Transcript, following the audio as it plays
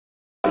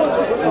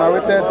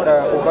narrated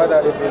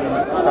Ubadah ibn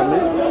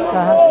Samit.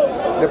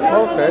 The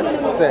prophet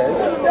said,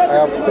 I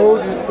have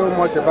told you so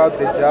much about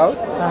Dajjal,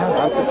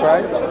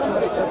 Antichrist,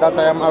 that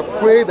I am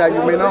afraid that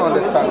you may not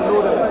understand.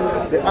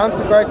 The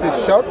Antichrist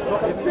is short,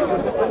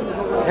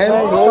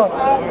 hand-told,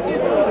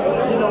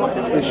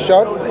 is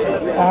short,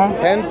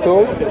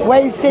 hand-told.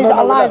 Where he says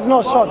Allah is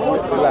not short.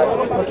 Relax.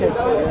 Okay.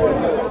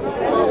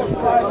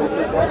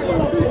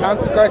 The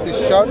Antichrist is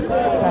short,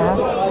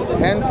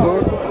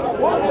 hand-told,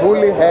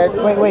 woolly head.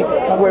 Wait.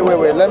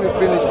 Let me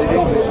finish the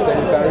English, then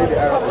you can read the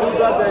Arabic.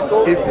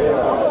 If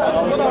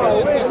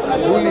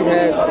woolly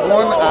head,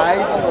 one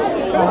eye,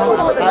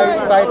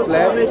 eyesight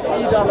left,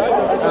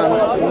 and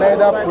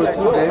neither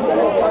protruding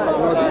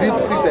nor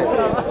deep-seated.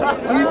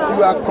 If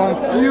you are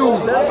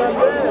confused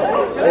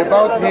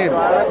about him,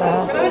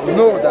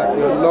 know that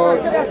your Lord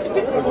is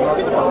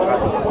not one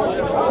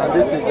eye. And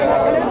this is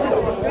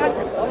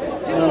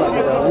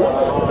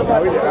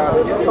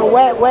so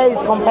where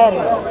is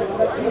comparing?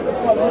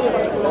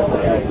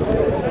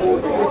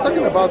 He's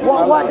talking about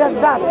what does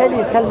that tell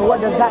you? Tell me,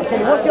 what does that tell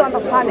you? What's your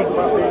understanding?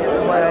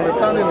 My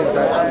understanding is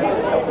that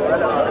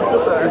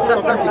he's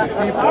talking to the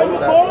people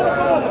that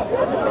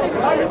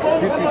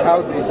this is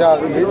how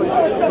Dajjal is.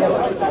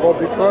 Yes. But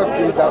because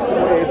he's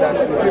afraid that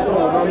the people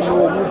will not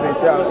know who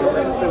Dajjal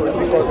is,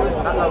 because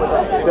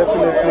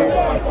definitely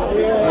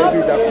maybe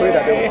he's afraid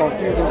that they will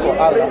confuse him for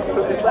Allah. So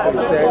he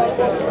said,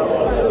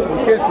 in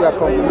case you are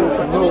confused,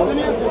 know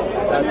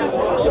that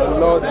your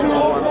Lord is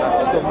not one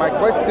eye. So my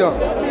question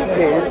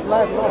is,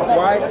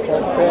 why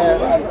compare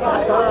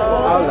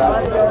Allah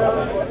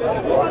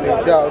or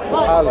Dajjal to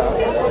Allah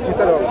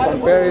instead of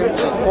comparing the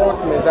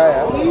false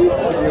Messiah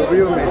to the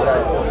real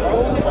Messiah?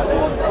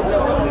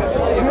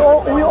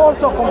 We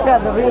also compare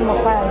the real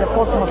Messiah and the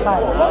false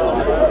Messiah.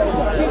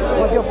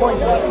 What's your point?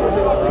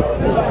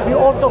 We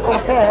also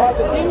compare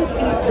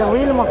the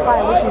real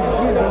Messiah, which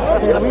is Jesus,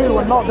 the real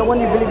one, not the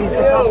one you believe is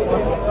the false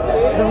one,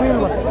 the real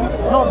one,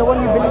 not the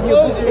one you believe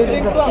your book says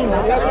is a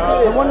sinner.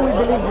 The one we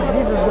believe that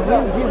Jesus, the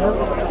real Jesus,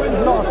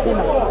 is not a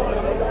sinner.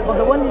 But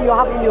the one you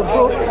have in your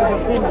book is a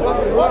sinner.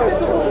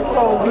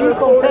 So we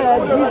compare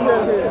Jesus,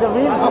 the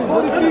real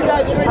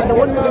Jesus, and the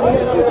one you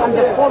believe, and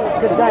the false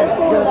Dajjal,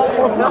 the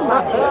false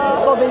Messiah.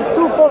 So there is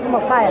two false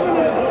Messiah.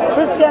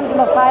 Christian's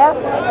Messiah,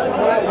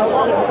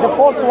 the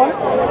false one,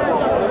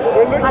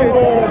 and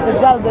the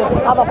Dajjal, the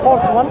other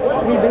false one,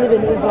 we believe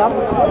in Islam,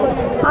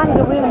 and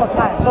the real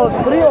Messiah. So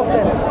three of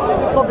them.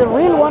 So the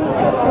real one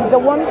is the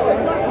one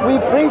we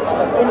preach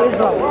in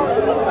Islam.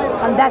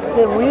 And that's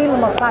the real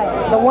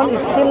Messiah. The one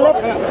is sinless,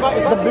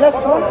 the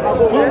blessed one,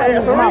 him and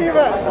his mom.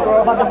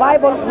 But the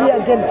Bible, we are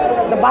against.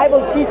 The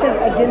Bible teaches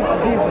against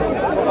Jesus.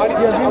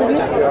 You agree with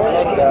me?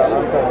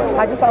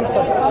 I just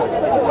answered.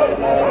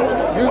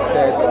 You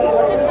said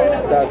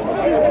that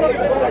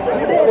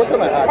the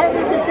question I asked,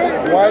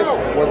 why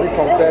was he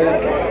comparing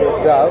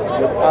Dajjal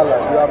with Allah?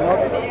 You have not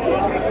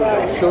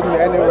shown me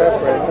any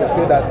reference to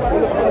say that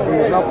he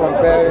is not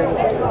comparing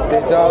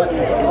Dajjal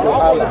to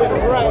Allah, but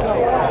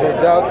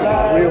Dajjal to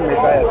the real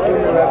Messiah. Show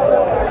me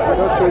reference. I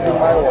don't show you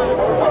my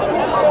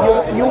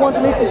one. You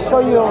want me to show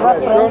you a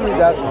reference? Show me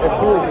that a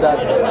proof that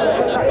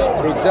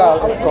Dajjal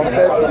is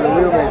compared to the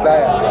real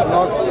Messiah,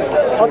 not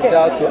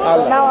Dajjal to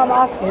Allah. So now I'm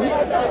asking,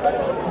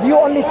 do you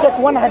only take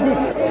one hadith?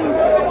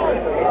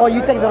 Or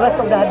you take the rest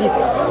of the hadith?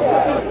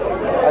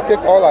 I take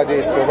all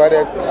hadiths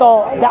provided.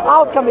 So the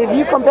outcome, if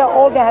you compare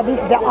all the hadith,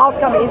 the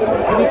outcome is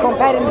we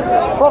comparing,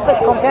 Prophet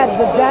compared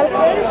the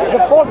Dajjal, the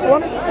false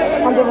one,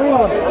 and the real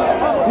one.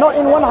 Not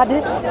in one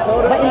hadith,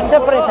 but in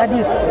separate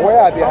hadith.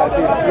 Where are the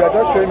hadiths? You are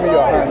just showing me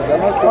your hands. You are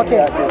not showing me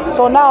hadith.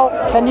 So now,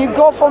 can you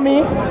go for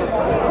me?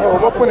 No,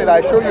 open it.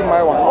 I show you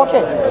my one.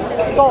 Okay.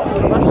 So,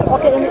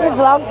 in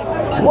Islam,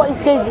 what it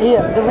says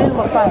here, the real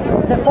Messiah,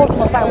 the false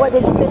Messiah, what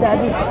does it say in the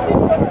hadith?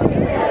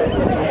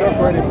 Just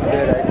read it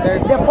together. I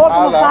said the false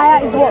Allah,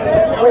 Messiah is what?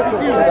 Wait,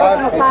 the false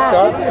Messiah is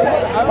short.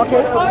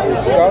 Okay.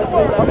 He's short.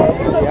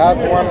 He has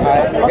one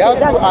eye. He has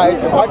two eyes.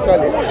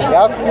 Actually, he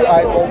has two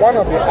eyes, but one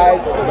of the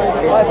eyes is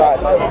bad.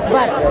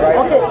 Right?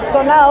 Okay,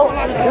 so now,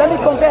 let me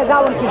compare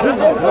that one to Jesus.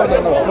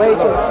 No.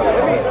 Wait.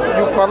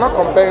 You cannot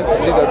compare him to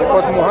Jesus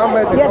because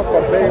Muhammad is not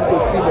comparing to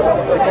Jesus.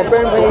 He's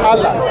comparing to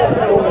Allah.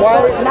 So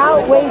why? Now,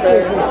 wait.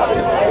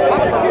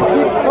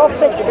 The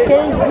prophet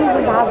says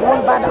Jesus has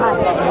one bad eye.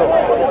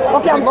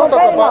 Okay, I'm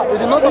comparing now. We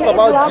did not talk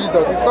about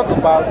Jesus. It's not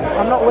about.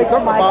 I'm not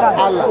wasting my time.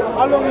 Allah.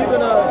 How long are you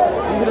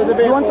gonna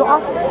debate? You want to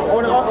ask? I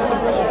want to ask you some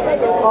questions.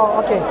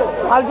 Oh, okay.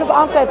 I'll just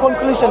answer a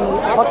conclusion.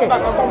 Okay.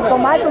 So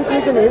my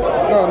conclusion is.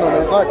 No,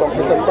 it's not a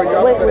conclusion because you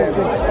have to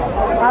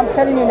Wait. I'm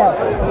telling you now.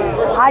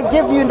 I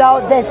give you now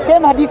the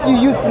same hadith you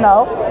used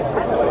now.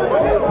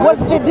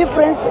 What's the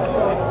difference?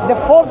 The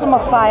false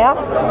Messiah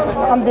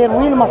and the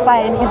real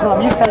Messiah in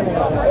Islam. You tell me.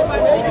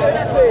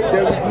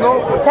 There is no.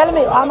 Tell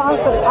me. I'm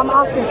answering. I'm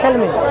asking. Tell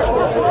me.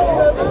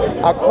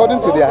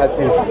 According to the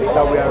hadith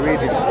that we are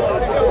reading.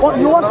 Well,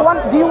 you want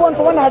one? Do you want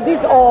one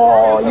hadith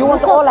or you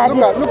want all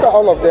hadith? Look at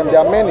all of them. There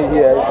are many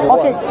here. If you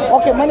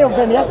want. Okay, many of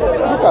them. Yes.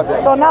 Look at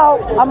them. So now,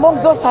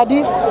 among those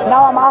hadith,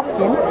 now I'm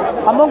asking,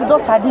 among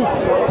those hadith,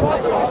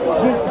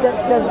 the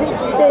does it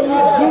say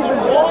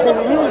Jesus, the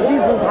real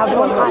Jesus, has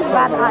one eye,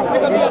 bad eye?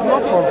 It's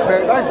not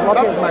compared. That's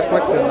my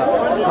question now.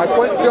 My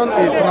question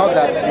is not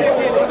that.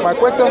 My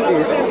question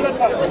is,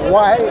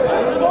 why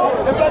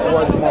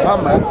was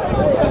Muhammad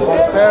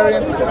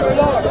comparing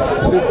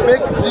the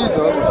fake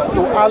Jesus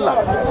to Allah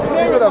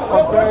instead of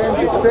comparing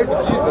the fake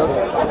Jesus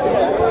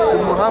to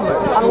Muhammad?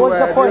 And what's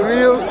the point?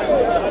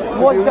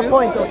 What's the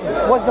point?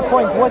 Okay. What's the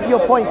point? What's your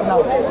point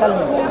now? Tell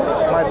me.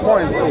 My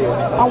point is...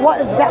 And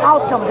what is the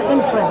outcome, the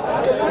inference?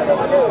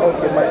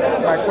 Okay,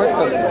 my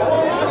question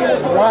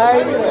is,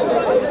 why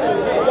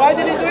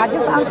did he do it? I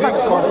just answered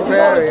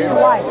comparing.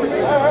 Why?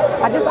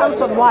 I just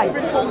answered why.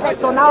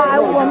 So now I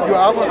want... You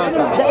haven't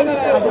answered.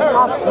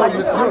 I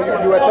just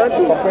answered. You were trying to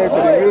compare it to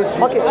the real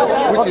Jesus,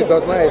 which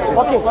does not exist.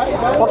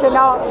 Okay,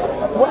 now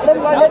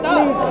let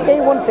me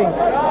say one thing.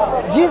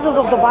 Jesus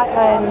of the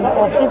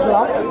of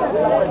Islam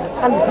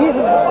and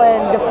Jesus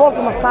and the false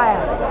Messiah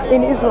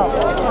in Islam,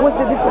 what's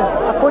the difference?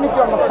 According to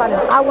your understanding,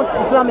 I want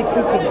Islamic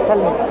teaching. Tell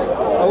me.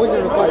 How is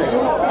it recorded? You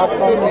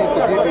asking me to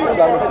give you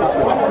Islamic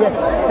teaching? Yes,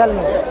 tell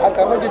me. I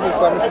cannot give you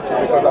Islamic teaching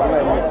because I'm not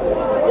a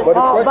Muslim. But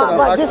the question I'm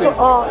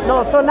asking...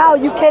 no, so now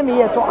you came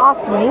here to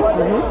ask me,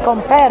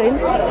 comparing,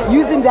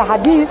 using the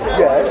Hadith,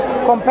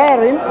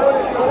 comparing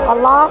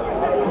Allah,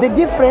 the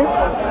difference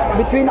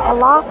between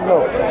Allah.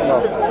 No.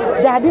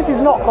 The Hadith is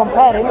not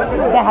comparing.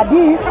 The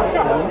Hadith,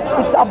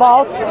 it's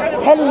about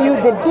telling you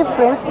the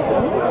difference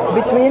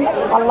between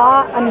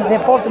Allah and the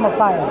false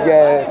Messiah.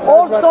 Yes.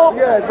 Also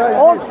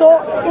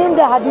in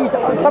the Hadith,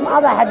 some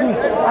other Hadith,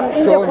 and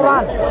in the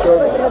Quran.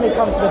 Let me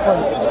come to the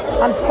point.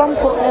 And some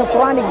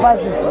Quranic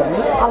verses,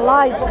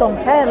 Allah is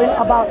comparing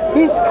about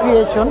His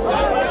creations,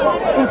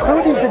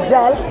 including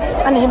Dajjal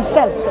and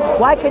Himself.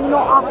 Why can you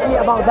not ask me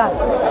about that?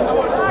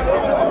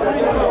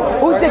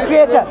 Who's the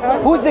creator?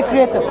 Who's the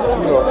creator?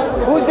 No.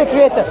 Who's the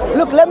creator?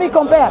 Look, let me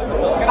compare.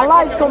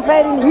 Allah is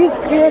comparing His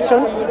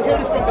creations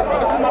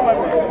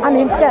and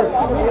Himself.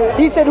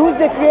 He said, who's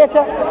the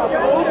creator?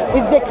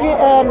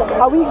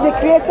 Are we the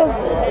creators?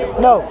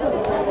 No.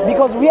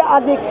 Because we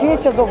are the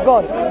creatures of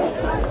God.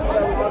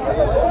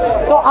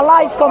 So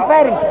Allah is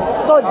comparing.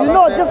 So do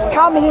not just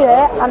come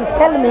here and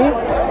tell me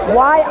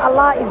why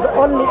Allah is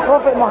only,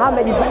 Prophet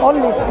Muhammad is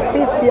only,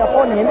 peace be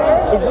upon him,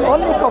 is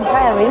only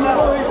comparing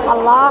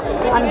Allah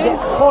and the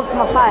false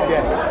Messiah.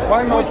 Yes.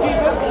 Why not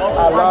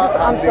Allah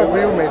and the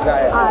real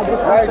Messiah?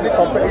 Why is it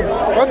comparing?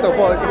 First of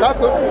all,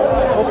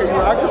 okay, you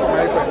are asking for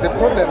my friend. The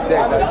problem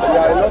there, that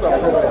there are a lot of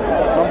problems.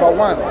 Number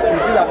one, you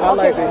see that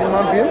Allah is a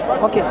human being?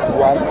 Okay.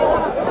 One.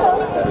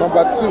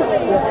 Number two.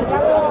 Yes.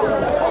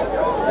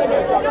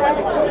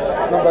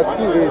 Number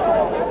two is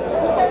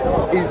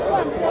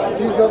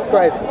Jesus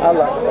Christ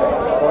Allah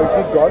or is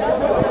he God?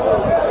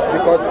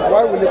 Because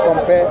why will you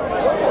compare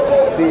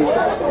the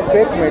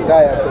fake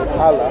Messiah to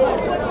Allah?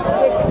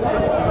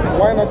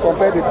 Why not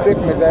compare the fake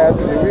Messiah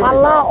to the real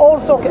Allah Messiah?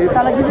 also,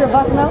 can I give you a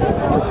verse now?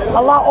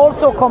 Allah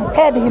also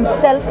compared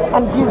himself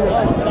and Jesus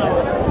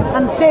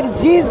and said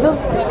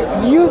Jesus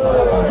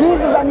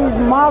and his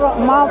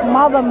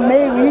mother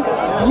Mary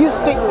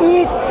used to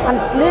eat and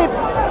sleep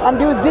and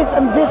do this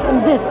and this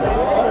and this.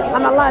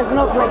 And Allah is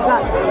not like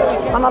that.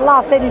 And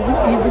Allah said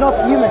he's not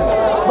human,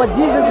 but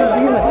Jesus is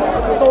human.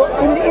 So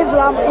in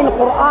Islam, in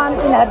Quran,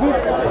 in Hadith,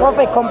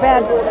 Prophet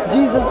compared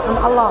Jesus and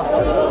Allah.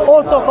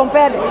 Also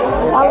compared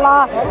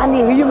Allah and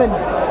the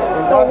humans.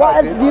 So what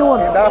else do you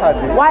want?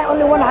 Why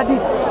only one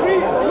Hadith?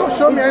 No,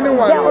 show me anyone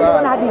you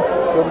have.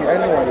 Show me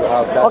anyone you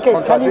have that. Okay,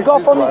 can you go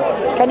for me?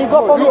 Can you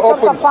go for me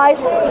chapter 5?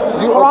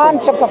 Quran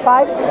chapter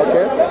 5.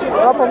 Okay.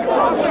 Open.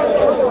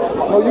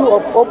 No, you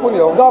open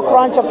your own. Go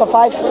Quran chapter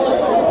 5.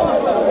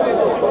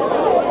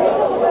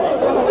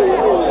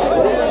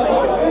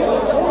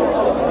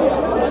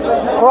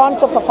 Quran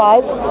chapter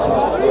 5,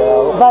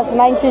 verse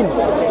 19.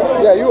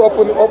 Yeah, you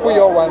open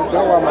your one.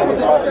 Your one man is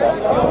faster.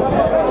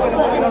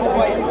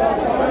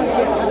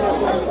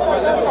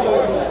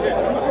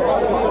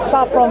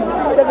 Start from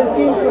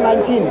 17 to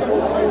 19.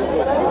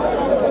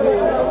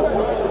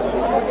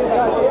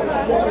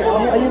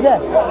 Are you there?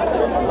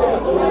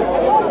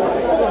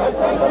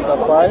 Chapter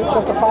 5.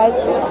 Chapter 5.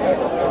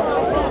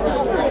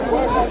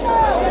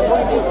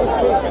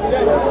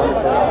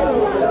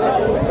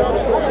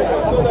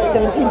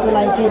 17 to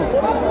 19.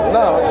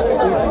 Now,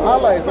 if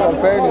Allah is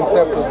comparing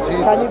himself to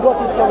Jesus... Can you go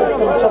to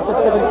chapter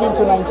 17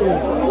 to 19?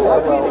 Yeah,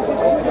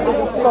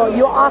 well, so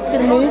you're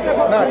asking me,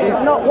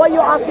 it's not, what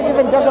you're asking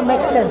even doesn't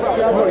make sense.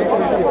 No, it is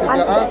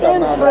and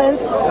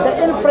the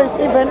inference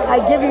even, I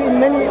give you in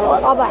many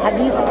other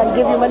hadith and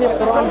give you many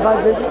Quran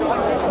verses,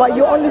 but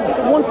you only just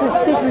want to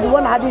stick with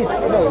one hadith.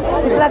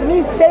 It's like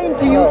me saying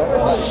to you,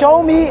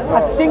 show me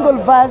a single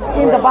verse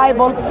in the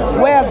Bible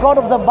where God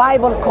of the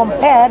Bible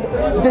compared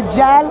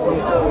Dajjal.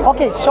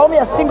 Okay, show me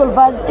a single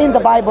verse in the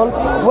Bible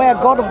where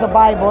God of the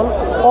Bible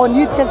or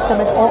New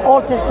Testament or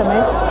Old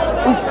Testament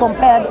is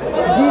compared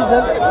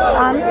Jesus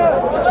and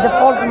the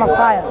false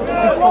Messiah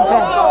is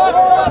compared.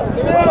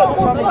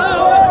 Show me.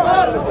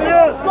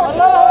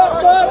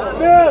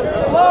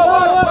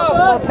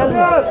 So tell me.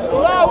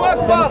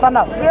 You understand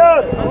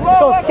now?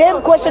 So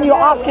same question you're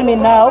asking me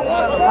now,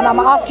 and I'm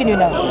asking you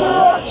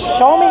now.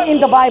 Show me in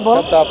the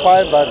Bible. Chapter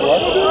 5 verse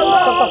what?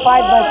 Chapter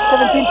 5 verse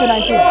 17 to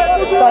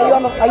 19. So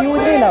are you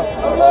with me now?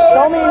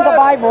 Show me in the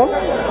Bible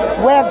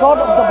where God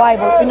of the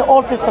Bible in the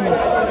Old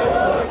Testament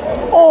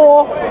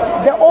or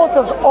the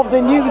authors of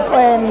the New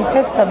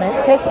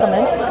Testament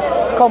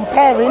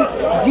comparing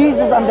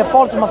Jesus and the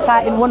false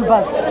Messiah in one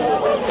verse.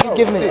 You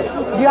give me. Do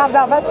you have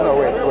that verse? No,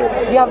 wait.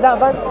 Do you have that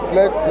verse?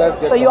 Let's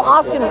get So you're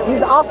asking,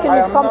 he's asking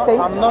me something.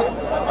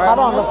 I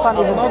don't understand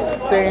even. I'm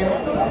not saying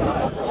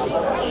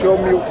show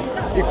me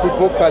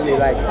equivocally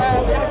like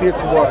this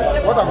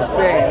word. What I'm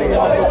saying is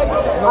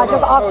I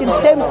just ask him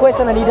same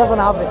question and he doesn't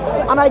have it.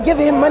 And I give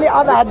him many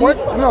other hadith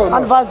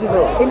and verses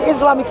in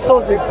Islamic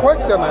sources. The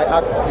question I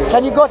asked you.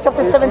 Can you go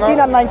chapter 17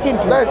 and 19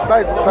 please?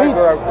 Read.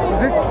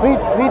 Is it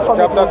read from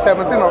chapter me,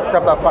 17 or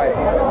chapter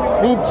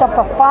 5? Read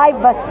chapter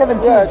 5 verse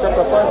 17 Yeah,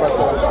 chapter 5 verse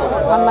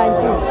 17. and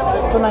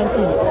 19 to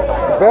 19.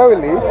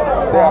 Verily,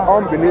 there are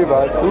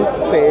unbelievers who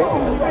say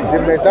the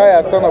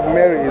Messiah, son of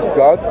Mary, is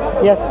God.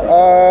 Yes.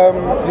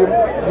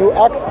 You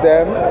ask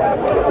them.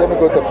 Let me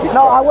go to picture.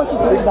 No, I want you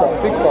to read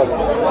that. Picture.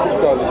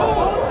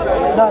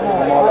 No.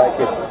 More like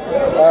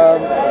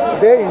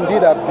it. They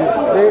indeed have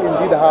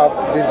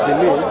this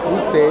belief who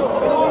say,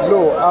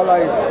 lo, Allah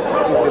is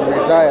the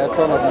Messiah,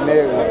 son of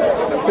Mary.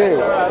 Say,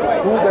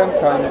 who then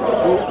can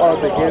do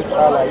aught against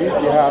Allah if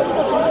he had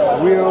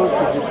will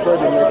to destroy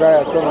the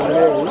Messiah, son of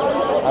Mary,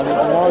 and his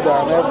mother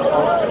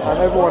and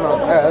everyone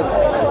on earth?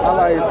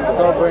 Allah is the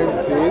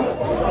sovereignty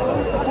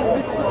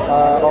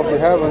of the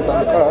heavens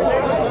and the earth,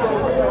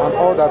 and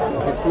all that is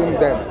between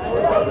them.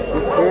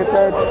 He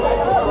created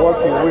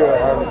what he will,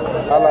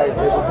 and Allah is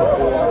able to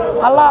do.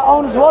 Allah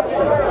owns what?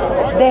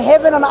 The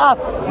heaven and earth.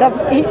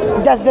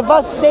 Does the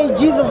verse say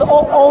Jesus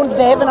owns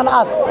the heaven and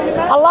earth?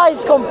 Allah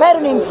is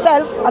comparing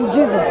himself and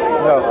Jesus.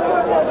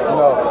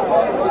 No.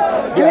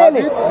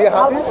 Clearly. The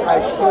hadith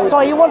I showed. So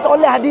he wants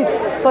only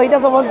hadith. So he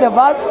doesn't want the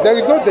verse. There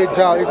is no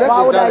Dajjal. Is that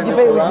Why would I Dajjal in the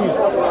debate with Quran?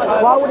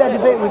 you? Why would I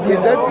debate with you? Is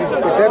that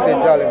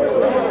Dajjal in the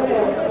Quran?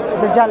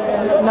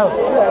 Dajjal? No.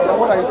 Yeah, then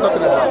what are you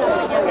talking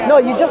about? No,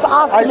 you just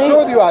asked I me.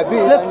 showed you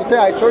hadith, Look, and you say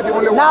I showed you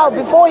only one. now,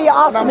 hadith. before you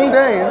ask And me I'm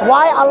saying,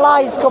 why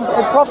Allah is the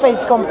Prophet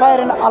is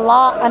comparing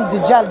Allah and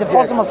Dajjal, the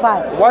false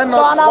Messiah. Why not?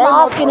 So and I'm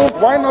asking him.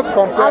 Why not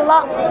compare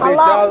Allah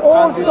Dajjal and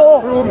the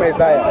also true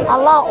Messiah?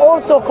 Allah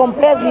also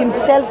compares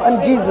himself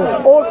and Jesus.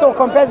 Also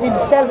compares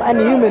himself and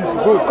humans.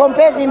 Good.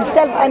 Compares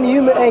himself and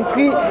human and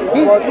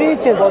his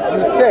creatures. But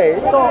you say.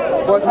 So,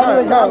 But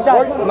anyways, I'm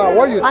done.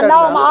 what you said And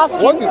now I'm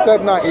asking, what you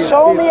said now is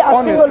show me a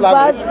single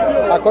un-Islamic, verse.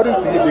 according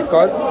to you,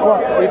 because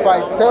if I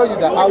tell you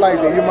that Allah is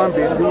a human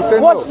being, you will say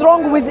What's no.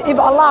 wrong with if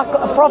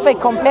a prophet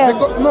compares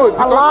Because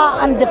Allah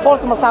and the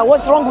false Messiah?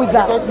 What's wrong with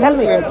that? Because Tell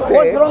me. Muslims say-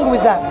 What's wrong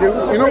with that?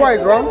 You know why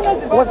it's wrong?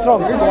 What's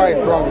wrong? The reason why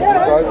it's wrong is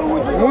because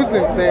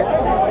Muslims say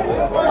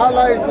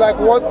Allah is like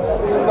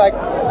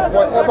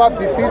whatever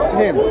befits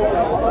him.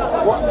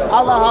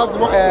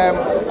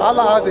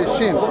 Allah has a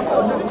shin.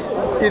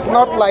 It's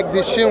not like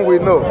the shin we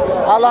know.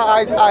 Allah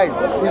has eyes.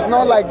 It's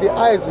not like the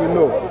eyes we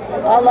know.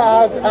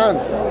 Allah has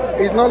hands.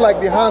 It's not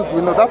like the hands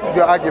we know. That is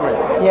your argument.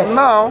 Yes.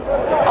 Now,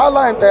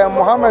 Allah and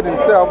Muhammad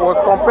himself was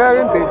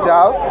comparing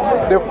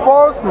Dajjal, the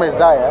false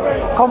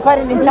Messiah,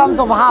 Comparing in terms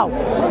of how?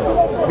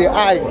 the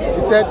eyes.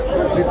 He said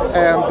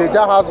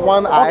Dajjal has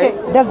one eye.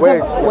 Okay, that's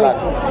wait. wait.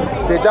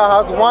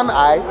 Dajjal has one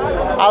eye.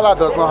 Allah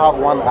does not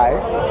have one eye.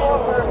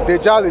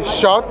 Dajjal is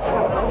short.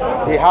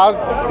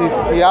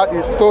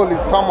 His stole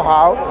is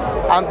somehow,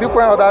 and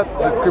different other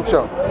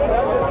description.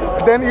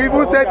 Then he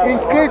even said, in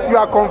case you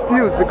are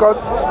confused, because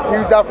he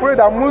is afraid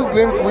that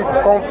Muslims will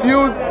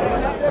confuse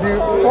the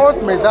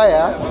false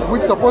Messiah,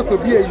 which is supposed to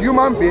be a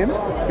human being,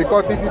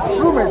 because if the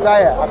true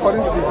Messiah,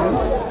 according to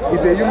you,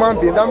 is a human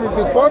being, that means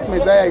the false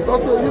Messiah is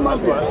also a human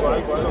being.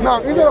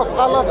 Now, instead of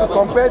Allah to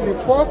compare the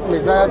false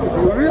Messiah to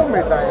the real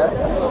Messiah,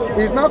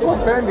 he's now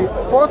comparing the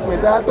false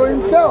Messiah to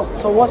himself.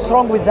 So what's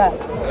wrong with that?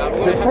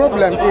 The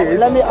problem is,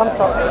 Let me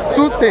answer.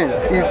 two things.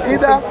 Is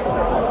either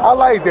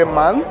Allah is a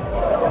man,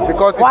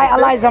 because Why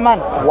Allah is a man?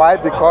 Why?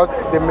 Because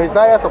the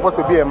Messiah is supposed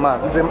to be a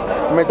man. Is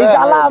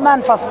Allah a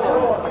man first?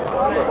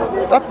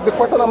 That's the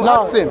question I'm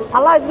asking.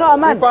 Allah is not a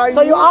man.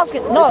 So you ask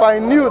it. No. If I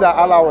knew that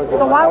Allah was a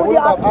So man, why I would you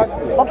wouldn't ask? have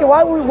asked you. Okay,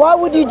 why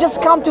would you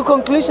just come to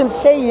conclusion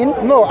saying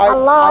No,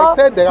 Allah? I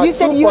said there are you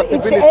said two it's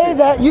possibilities.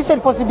 either you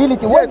said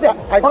possibility. What's Yes,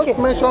 that? I just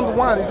mentioned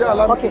one. You didn't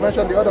allow me to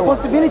mention the other one.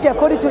 Possibility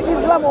according to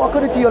Islam or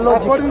according to your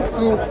logic? According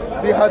to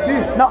the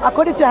Hadith. No,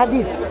 according to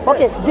Hadith.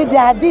 Okay, did the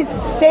Hadith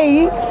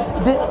say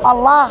that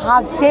Allah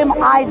has same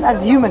eyes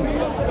as human?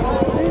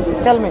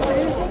 Tell me.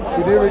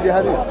 Should you read the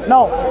Hadith?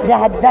 No,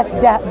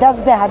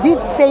 does the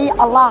Hadith say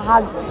Allah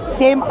has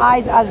same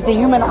eyes as the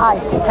human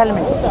eyes? Tell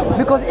me.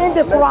 Because in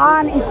the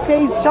Quran it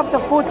says chapter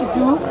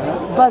 42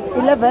 verse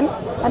 11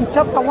 and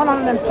chapter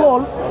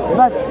 112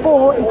 verse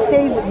 4 it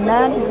says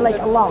man is like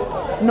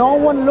Allah. No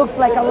one looks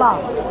like Allah.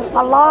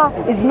 Allah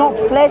is not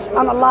flesh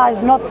and Allah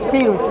is not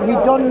spirit. We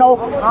don't know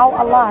how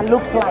Allah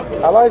looks like.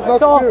 Allah is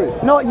not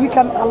spirit. No,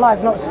 Allah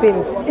is not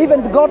spirit.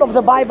 Even the God of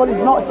the Bible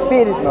is not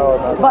spirit.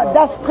 No, but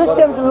that's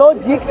Christians'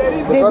 logic.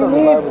 They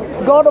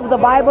believe God of the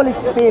Bible is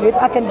spirit.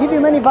 I can give you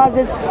many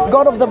verses.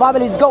 God of the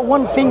Bible has got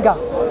one finger.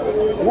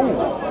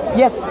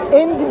 Yes,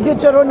 in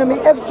Deuteronomy,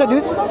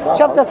 Exodus,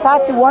 chapter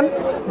 31,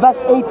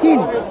 verse 18,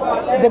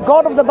 the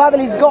God of the Bible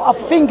has got a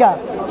finger.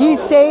 He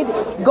said,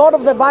 God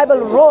of the Bible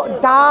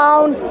wrote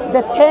down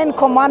the 10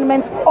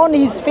 commandments on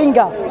his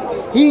finger.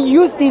 He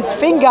used his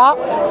finger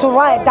to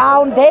write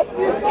down the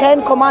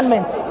 10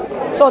 commandments.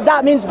 So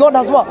that means God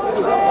has what?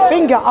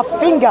 Finger, a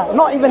finger,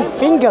 not even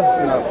fingers.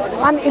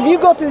 And if you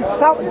go to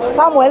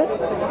Samuel,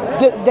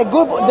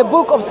 the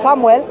book of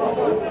Samuel,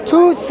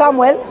 2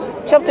 Samuel,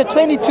 chapter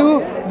 22,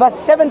 verse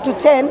 7 to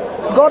 10,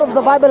 God of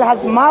the Bible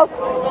has mouth,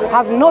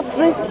 has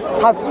nostrils,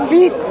 has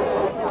feet.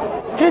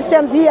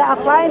 Christians here are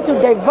trying to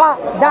divert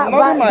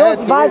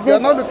those verses. You're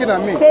not looking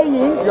at me. Saying,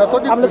 You're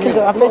talking I'm to looking. me.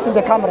 I'm facing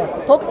the camera.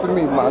 Talk to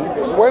me,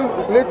 man. When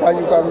later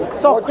you can.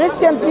 So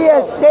Christians here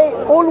say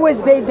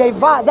always they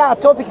divert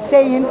that topic,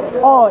 saying,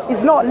 "Oh,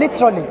 it's not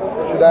literally."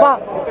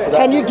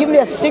 Can you give me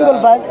a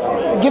single verse?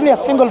 Give me a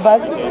single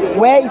verse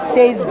where it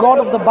says God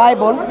of the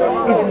Bible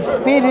is the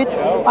spirit,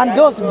 and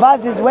those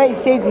verses where it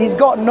says He's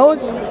got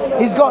nose,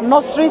 He's got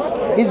nostrils,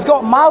 He's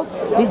got mouth,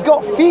 He's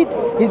got feet,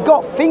 He's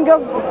got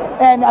fingers,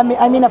 and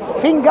I mean a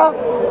finger.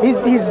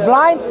 He's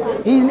blind.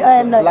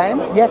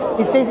 Blind? Yes,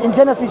 it says in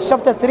Genesis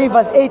chapter 3,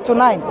 verse 8 to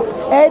 9.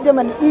 Adam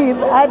and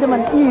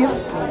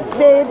Eve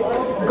said,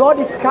 God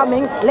is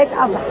coming, let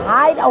us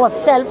hide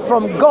ourselves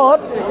from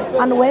God.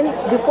 And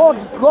before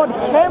God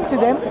came to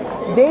them,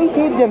 they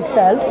hid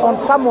themselves on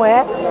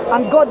somewhere,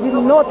 and God did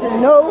not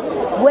know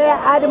where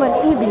Adam and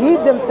Eve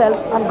hid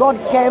themselves, and God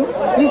came.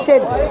 He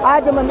said,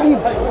 Adam and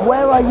Eve,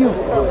 where are you?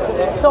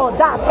 So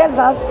that tells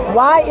us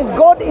why, if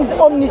God is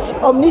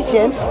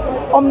omniscient,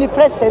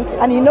 omnipresent,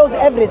 and He knows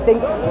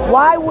everything,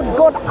 why would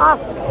God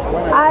ask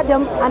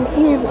Adam and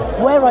Eve,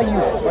 where are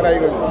you? What are you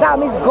going to do? That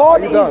means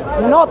God is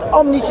not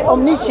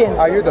omniscient.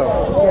 Are you done?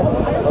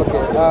 Yes.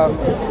 Okay.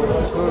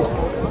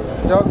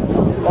 Just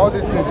all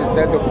these things you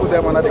said, to put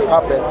them under the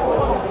carpet.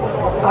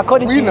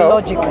 According to your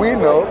logic. We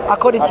know.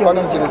 According to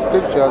the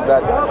scriptures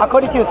that.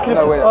 According to your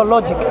scriptures or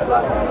logic.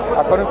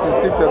 According to the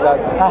scriptures that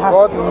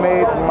God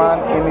made man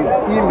in His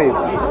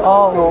image.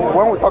 Oh. So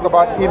when we talk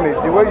about image,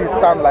 the way you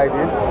stand like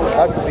this,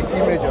 that's the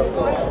image of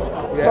God.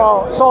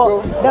 Yeah.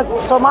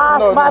 So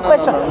my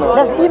question,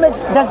 does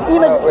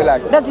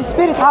the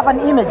spirit have an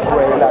image?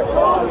 Relax.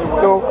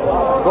 So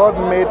God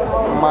made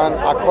man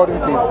according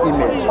to His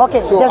image.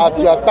 Okay. So as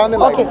you are standing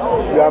like this,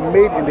 you are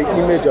made in the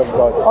image of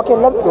God. Okay.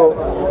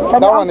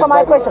 Can you answer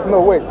my question?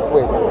 No, wait.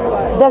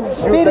 Does the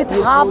spirit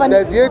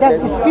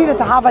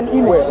have an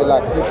image? Wait,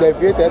 relax. You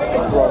deviated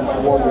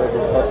from what we are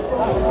discussing.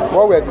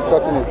 What we are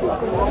discussing is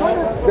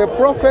this. The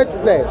prophet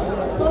said,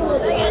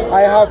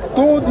 I have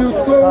told you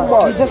so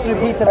much. You just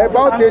repeated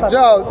about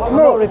Dajjal.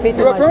 No,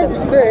 you are trying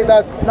to say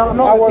that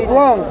I was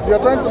wrong. You are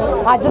trying to.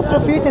 I just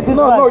refuted this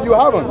verse. No, you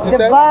haven't. The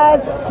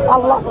verse,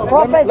 Allah,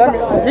 Prophet.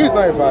 He's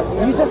not a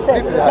verse. You just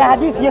said the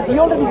hadith. Yes, you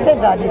already said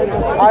the hadith.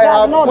 I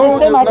have told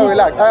you. No,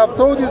 relax. I have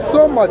told you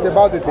so much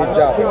about the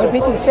Dajjal. He's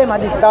repeating the same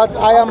hadith. That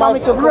I am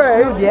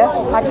afraid.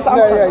 I just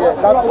answered.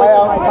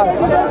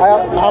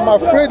 I'm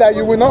afraid that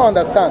you will not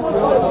understand.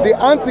 The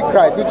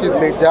Antichrist, which is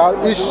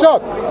Dajjal, is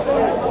short,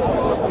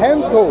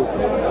 hand-toed,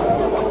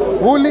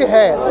 woolly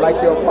hair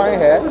like your fine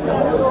hair,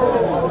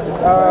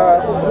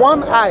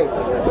 one eye,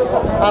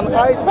 an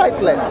eye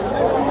sightless,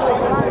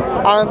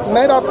 and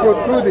neither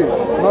protruding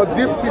nor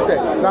deep-seated.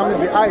 That means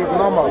the eye is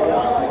normal.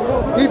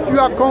 If you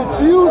are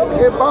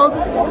confused about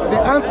the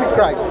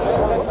Antichrist,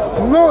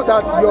 know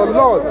that your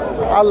Lord,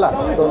 Allah,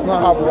 does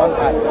not have one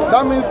eye.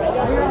 That means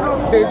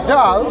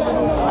Dajjal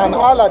and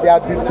Allah, they are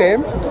the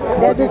same.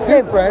 They're the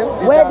same.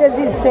 Where does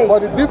it say? But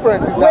the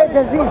difference is where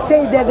does it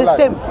say they're the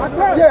same?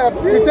 Yeah,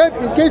 he said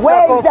in case you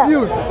are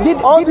confused.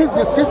 All this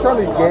description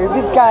he gave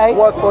this guy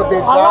was for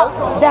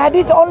Dajjal. The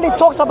hadith only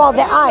talks about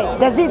the eye.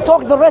 Does it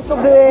talk the rest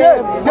of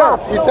the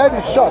parts? He said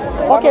it's short.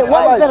 Okay,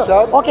 where is that?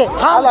 Okay,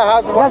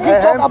 hands. Does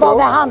it talk about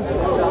the hands?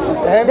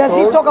 Does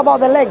he talk about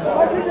the legs?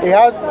 He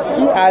has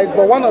two eyes,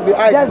 but one of the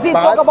eyes Does he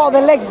talk about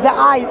the legs, the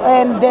eye,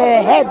 and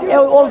the head,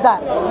 all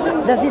that?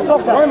 Does he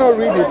talk that? Why not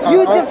read it?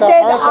 You just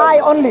said the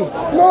eye only.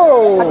 No.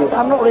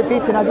 I'm not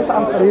repeating, I just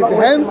answered. He's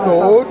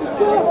hand-toed.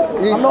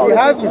 He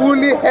has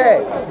woolly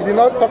hair. You did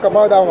not talk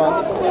about that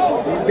one.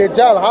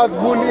 Dajjal has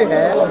woolly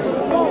hair.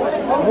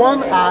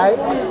 One eye.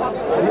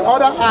 The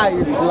other eye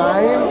is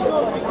blind.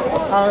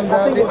 And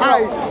the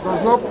eye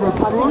does not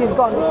protrude. I think he's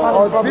got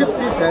understanding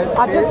problem.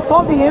 I just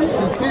told him,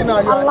 you see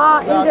now,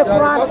 Allah in the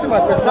Quran. My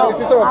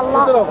personality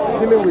instead of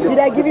dealing with it. Did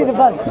I give you the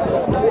verse?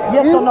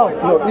 Yes or no?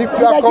 No, if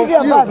you are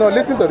confused, no,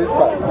 listen to this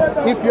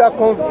part. If you are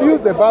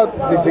confused about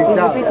the Dajjal, he's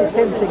repeating the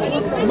same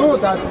thing. Know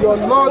that your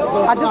Lord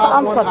does I just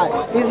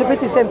answered. He's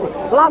repeating the same thing.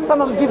 Last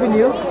time I'm giving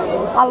you,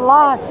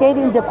 Allah said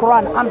in the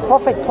Quran, and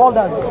Prophet told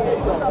us,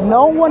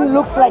 No one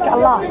looks like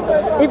Allah.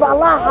 If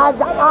Allah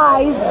has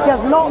eyes,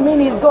 does not mean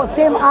he's got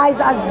same eyes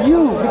as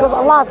you. Because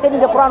Allah said in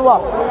the Quran,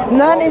 what?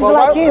 None is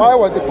like him. Why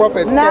was the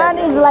prophet scared? None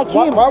is like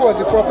him. Why was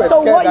the prophet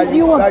so scared what that do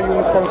you want? That you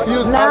would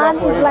confuse None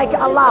Allah is like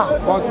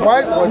Allah. But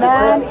why was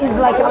None is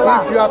like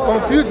Allah. If you are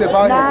confused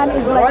about None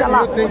him, is like why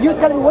Allah. do you think? You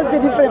tell me what's the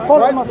difference?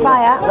 False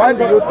Messiah. Why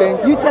do you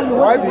think? You tell me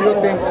Why what's do the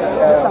you think?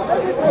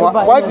 difference?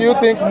 Why do you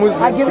think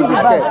Muslims I give you should the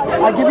be verse.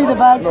 scared? I give you the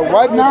verse. No,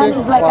 why do you None think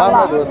is like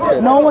Muhammad was Allah.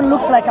 scared? No one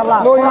looks like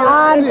Allah. No,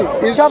 Quran you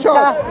see, it's chapter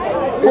short.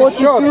 42. It's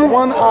short,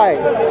 one eye.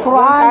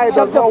 Quran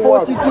chapter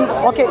 42.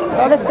 Okay,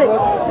 let's say.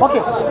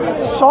 Okay,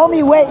 show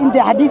me where in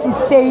the Hadith it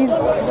says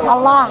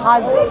Allah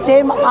has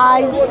same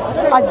eyes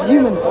as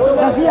humans.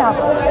 Does he have?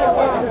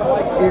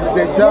 Is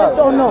Dajjal? Yes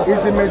or no? Is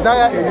the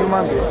Messiah a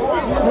human being?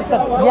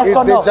 Listen, yes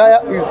or no?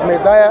 Is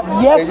Messiah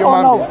Yes a or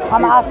human no? being?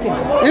 I'm asking.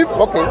 If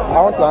okay,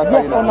 I want to answer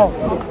Yes you or now.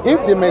 no?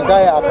 If the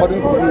Messiah,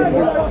 according to you,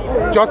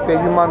 is just a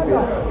human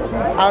being,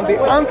 and the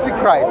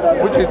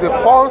Antichrist, which is the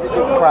false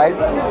Christ,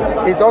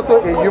 is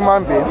also a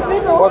human being,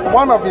 but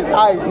one of his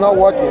eyes is not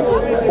working,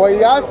 but he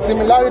has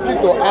similarity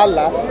to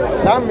Allah,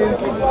 that means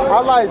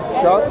Allah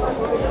is short,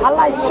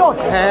 Allah is short.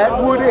 hair,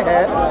 woolly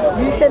hair,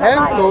 You said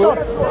Allah is toe,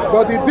 short.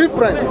 but the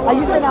difference. Are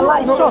you saying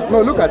Allah is short?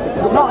 No, look at it.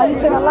 Look No, at are you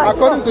saying Allah is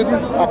according short? to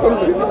this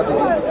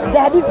hadith. The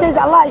Hadith says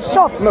Allah is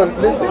short. No,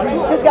 listen.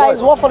 This guy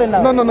is waffling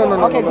now. No.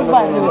 Okay, no,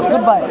 goodbye. no, no, Anyways,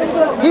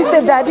 goodbye. He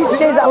said that this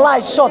says Allah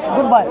is short.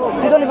 Goodbye.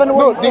 You don't even know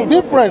what No, he's the saying.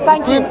 difference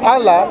Thank between you.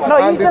 Allah No,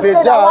 and you the just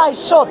said Allah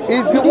is short. Dajjal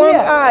is the Did you one hear?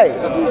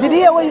 eye. Did you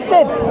hear what he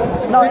said?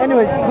 No,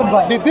 anyways,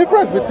 goodbye. The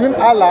difference between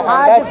Allah and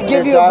I that just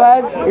give you a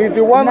Dajjal verse. is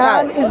the one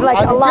None eye. is like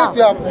and Allah. in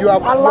case you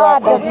are Allah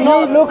does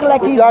not confused, look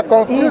like if you are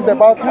confused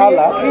about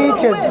Allah,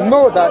 creatures.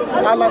 know that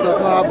Allah does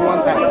not have one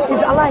eye.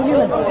 Is Allah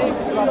human?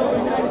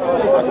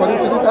 According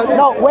to this hadith.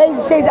 No, where it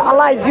says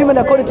Allah is human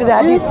according to the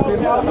If Hadith.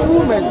 the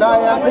true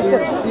Messiah is,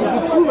 Listen.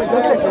 if the true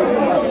Messiah is a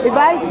human, If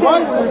I why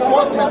say, will the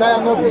false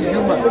Messiah not be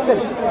human? listen,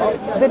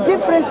 the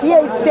difference here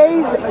it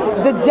says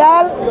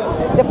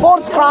Dajjal, the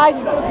false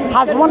Christ,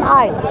 has one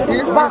eye,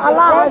 but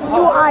Allah has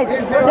two eyes.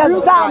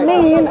 Does that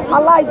mean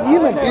Allah is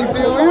human? Is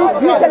the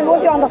real You tell me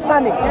what's your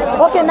understanding.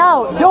 Okay,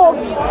 now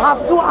dogs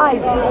have two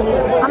eyes,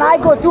 and I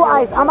got two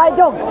eyes. Am I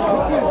dog?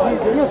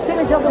 You see,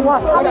 it doesn't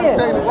work. Come here.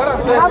 what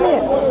I'm saying- Come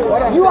here.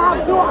 what I'm You saying-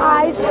 have two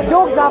eyes.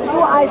 Dogs have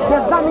two eyes.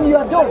 Does that mean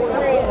you're a dog?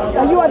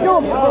 Are you a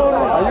dog?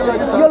 Are you ready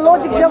to Your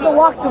logic doesn't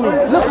work to me.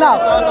 Look now.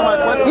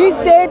 He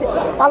said,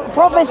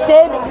 Prophet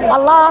said,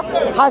 Allah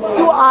has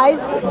two eyes.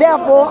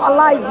 Therefore,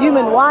 Allah is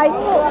human. Why?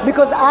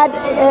 Because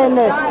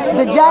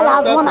Dajjal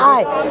has one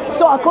eye.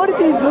 So according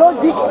to his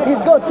logic,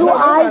 he's got two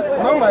eyes.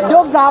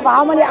 Dogs have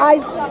how many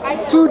eyes?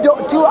 Two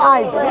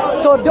eyes.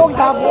 So dogs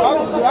have.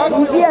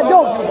 Is he a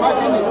dog?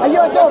 Are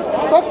you a dog?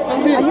 talk to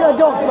me? Are you a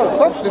dog? No,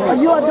 talk to me. Are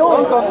you a dog?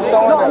 Don't talk to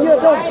someone No, are else. you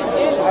a dog?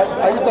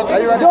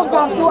 Are you ready? Dogs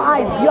have two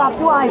eyes. You have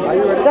two eyes.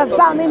 Does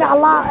that mean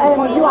Allah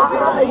and you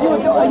are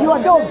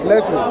a dog?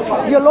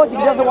 Listen. Your logic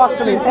doesn't work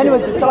to me.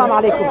 Anyways,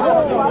 assalamu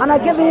alaikum. And I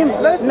give him.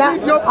 Let's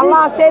read your proof.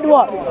 Allah said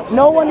what?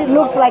 No one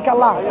looks like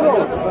Allah.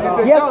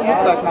 Yes,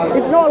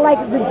 it's not like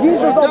the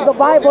Jesus of the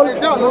Bible.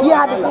 He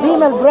had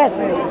female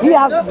breast.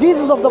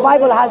 Jesus of the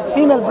Bible has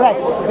female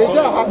breast.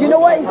 You know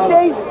what it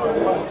says?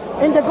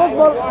 In the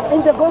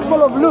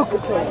Gospel of Luke,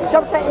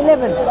 chapter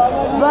 11,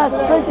 verse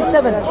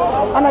 27,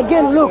 and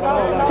again Luke,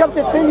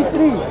 chapter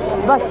 23,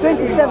 verse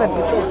 27.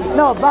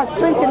 No, verse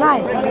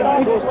 29.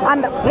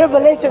 And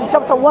Revelation,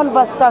 chapter 1,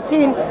 verse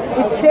 13.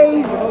 It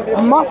says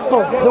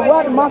masters. The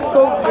word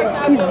masters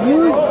is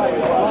used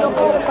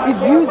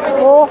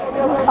for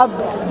a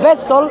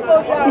vessel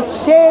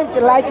is shaped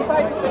like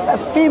a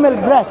female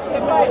breast.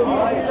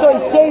 So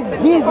it says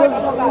Jesus'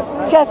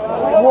 chest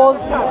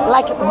was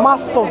like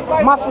masters.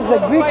 Masters is a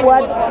Greek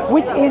word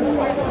which is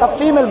a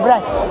female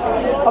breast.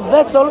 A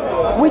vessel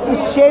which is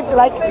shaped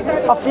like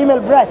a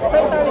female breast.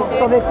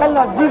 So they tell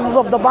us Jesus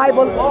of the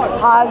Bible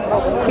has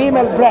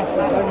female breast.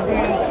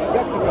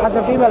 Has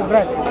a female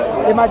breast.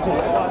 Imagine.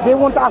 They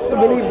want us to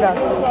believe that.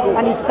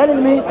 And he's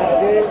telling me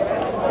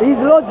his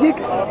logic.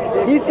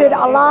 He said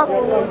Allah.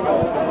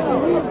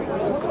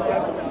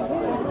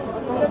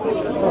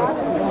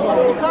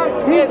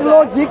 His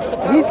logic,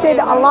 he said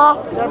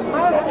Allah,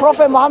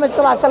 Prophet Muhammad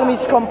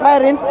is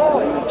comparing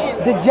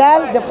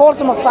Dajjal, the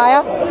false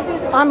Messiah,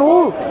 and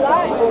who?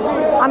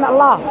 And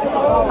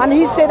Allah. And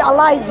he said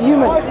Allah is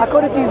human,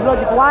 according to his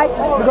logic. Why?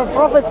 Because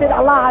Prophet said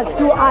Allah has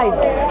two eyes.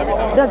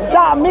 Does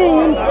that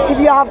mean if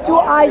you have two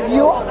eyes,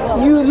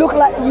 you look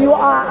like you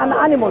are an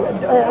animal,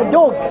 a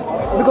dog?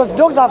 Because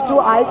dogs have two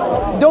eyes,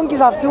 donkeys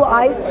have two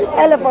eyes,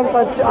 elephants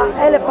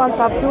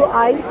have two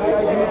eyes.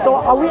 So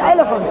are we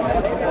elephants?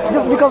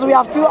 Just because we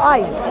have two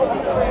eyes.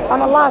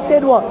 And Allah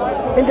said what?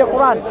 In the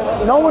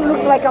Quran, no one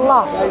looks like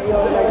Allah.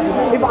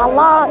 If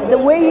Allah, the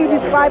way He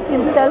described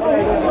Himself,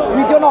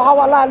 we don't know how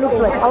Allah looks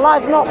like. Allah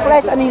is not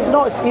flesh and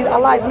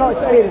Allah is not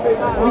spirit.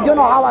 We don't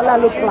know how Allah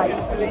looks like.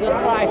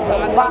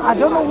 But I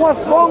don't know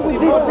what's wrong with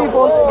these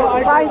people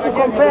trying to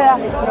compare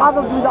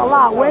others with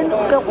Allah. When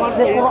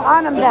the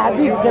Quran and the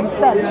Hadith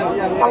themselves,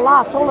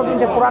 Allah told us in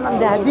the Quran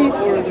and the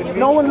Hadith,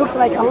 no one looks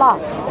like Allah.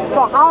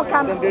 So how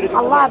can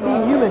Allah be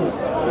human?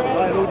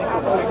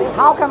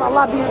 How can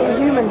Allah be a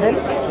human then?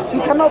 He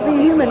cannot be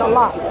human,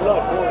 Allah,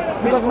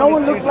 because no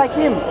one looks like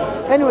him.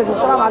 Anyways,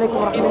 assalamu alaikum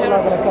wa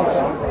rahmatullahi wa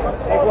barakatuh.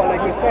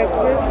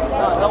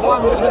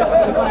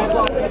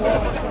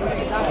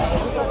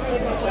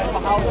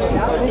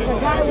 There's a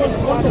guy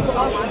who wanted to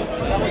ask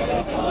me.